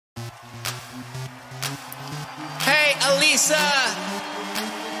Hey, ALYSSA,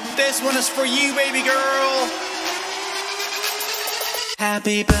 this one is for you, baby girl.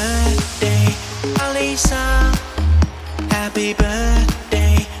 Happy birthday, ALYSSA. Happy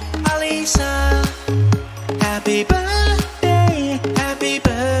birthday, ALYSSA. Happy birthday, happy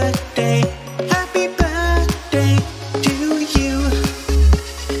birthday, happy birthday to you.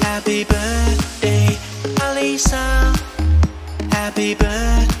 Happy birthday, ALYSSA. Happy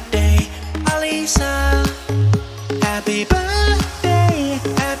birthday, ALYSSA. Happy birthday,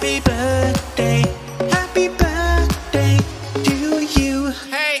 happy birthday, happy birthday to you.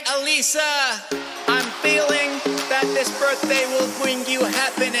 Hey, ALYSSA, I'm feeling that this birthday will bring you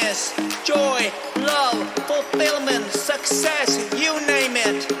happiness, joy, love, fulfillment, success, you name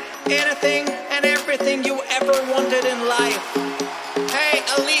it. Anything and everything you ever wanted in life. Hey,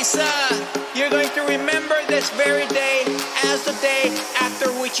 ALYSSA, you're going to remember this very day as the day after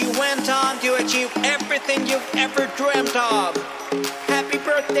which you went on to achieve everything you've ever dreamt of. Happy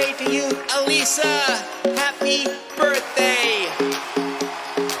birthday to you, ALYSSA. Happy birthday.